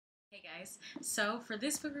Hey guys, so for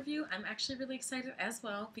this book review, I'm actually really excited as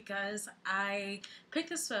well because I picked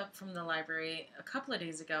this up from the library a couple of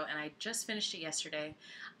days ago and I just finished it yesterday.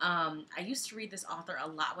 I used to read this author a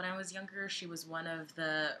lot when I was younger. She was one of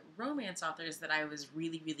the romance authors that I was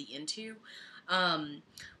really into. Um,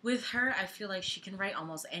 with her, I feel like she can write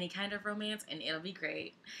almost any kind of romance and it'll be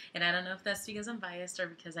great. And I don't know if that's because I'm biased or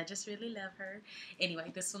because I just really love her.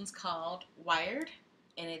 Anyway, this one's called Wired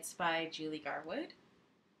and it's by Julie Garwood.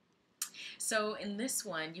 So in this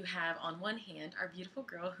one, you have on one hand our beautiful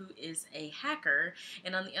girl who is a hacker,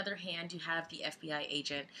 and on the other hand, you have the FBI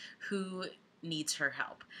agent who needs her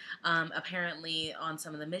help. Apparently, on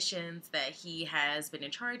some of the missions that he has been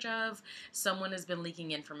in charge of, someone has been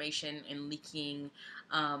leaking information and leaking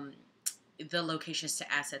the locations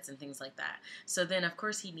to assets and things like that. So then, of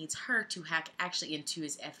course, he needs her to hack actually into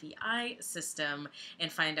his FBI system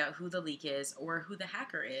and find out who the leak is or who the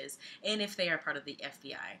hacker is and if they are part of the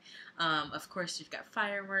FBI. Of course, you've got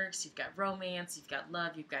fireworks, you've got romance, you've got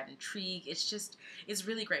love, you've got intrigue. It's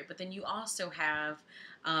really great. But then you also have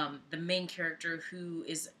the main character who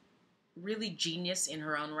is really genius in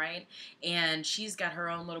her own right, and she's got her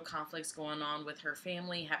own little conflicts going on with her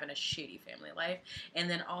family, having a shitty family life, and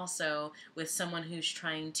then also with someone who's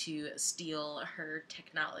trying to steal her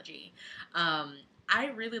technology. I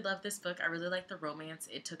really love this book. I really like the romance.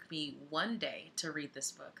 It took me one day to read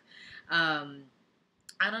this book. um,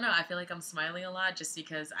 I don't know. I feel like I'm smiling a lot just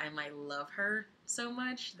because I might love her so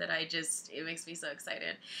much that it makes me so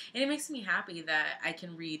excited. And it makes me happy that I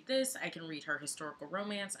can read this, I can read her historical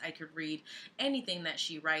romance, I could read anything that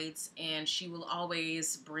she writes, and she will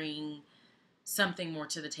always bring something more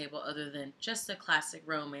to the table other than just a classic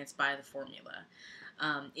romance by the formula.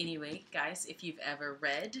 Anyway, guys, if you've ever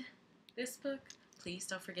read this book, please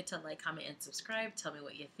don't forget to like, comment, and subscribe. Tell me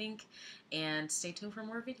what you think, and stay tuned for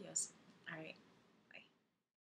more videos. All right.